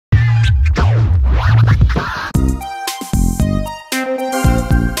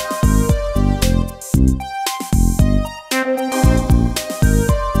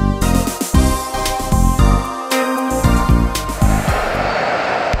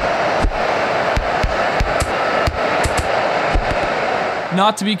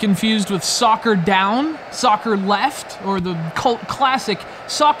Not to be confused with Soccer Down, Soccer Left, or the cult classic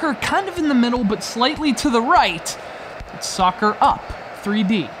Soccer kind of in the middle but slightly to the right. It's Soccer Up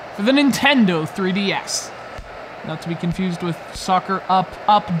 3D for the Nintendo 3DS. Not to be confused with Soccer Up,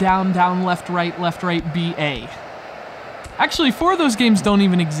 Up, Down, Down, Left, Right, BA. Actually, 4 of those games don't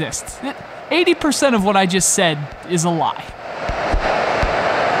even exist. 80% of what I just said is a lie.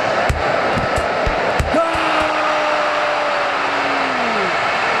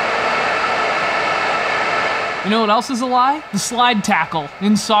 You know what else is a lie? The slide tackle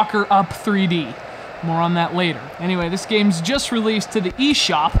in Soccer Up 3D. More on that later. Anyway, this game's just released to the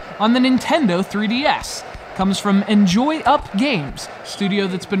eShop on the Nintendo 3DS. Comes from EnjoyUp Games, studio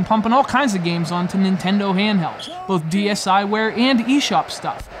that's been pumping all kinds of games onto Nintendo handhelds, both DSiWare and eShop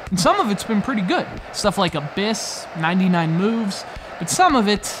stuff. And some of it's been pretty good. Stuff like Abyss, 99 Moves, but some of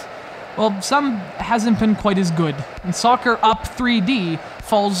it, well, some hasn't been quite as good. And Soccer Up 3D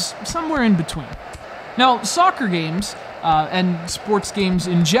falls somewhere in between. Now, soccer games, and sports games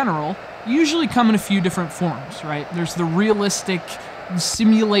in general, usually come in a few different forms, right? There's the realistic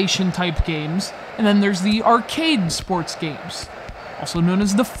simulation type games, and then there's the arcade sports games, also known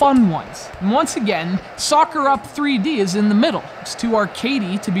as the fun ones. And once again, Soccer Up 3D is in the middle. It's too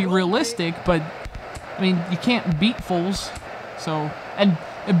arcadey to be realistic, but, I mean, you can't beat fools, so, and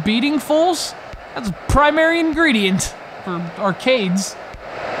beating fools, that's a primary ingredient for arcades.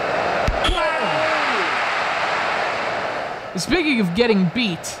 Speaking of getting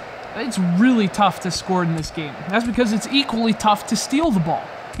beat, it's really tough to score in this game. That's because it's equally tough to steal the ball.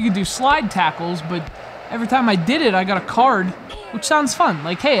 You can do slide tackles, but every time I did it, I got a card, which sounds fun.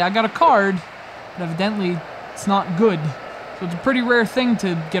 Like, hey, I got a card, but evidently it's not good. So it's a pretty rare thing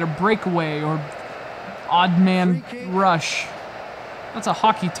to get a breakaway or odd man rush. That's a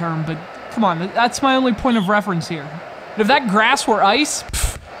hockey term, but come on, that's my only point of reference here. But if that grass were ice,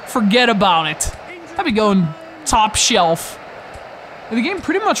 forget about it. I'd be going top shelf. The game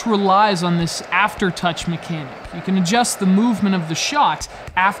pretty much relies on this after-touch mechanic. You can adjust the movement of the shot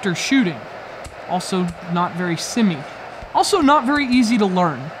after shooting. Also not very simmy. Also not very easy to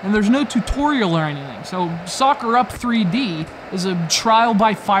learn, and there's no tutorial or anything, so Soccer Up 3D is a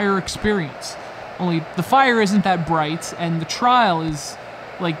trial-by-fire experience. Only the fire isn't that bright, and the trial is,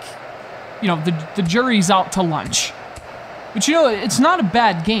 like, you know, the jury's out to lunch. But you know, it's not a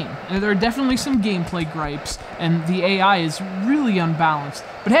bad game. There are definitely some gameplay gripes, and the AI is really unbalanced.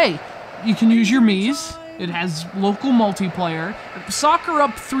 But hey, you can use your Mii's. It has local multiplayer. Soccer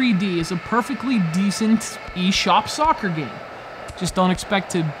Up 3D is a perfectly decent eShop soccer game. Just don't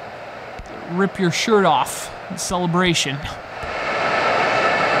expect to rip your shirt off in celebration.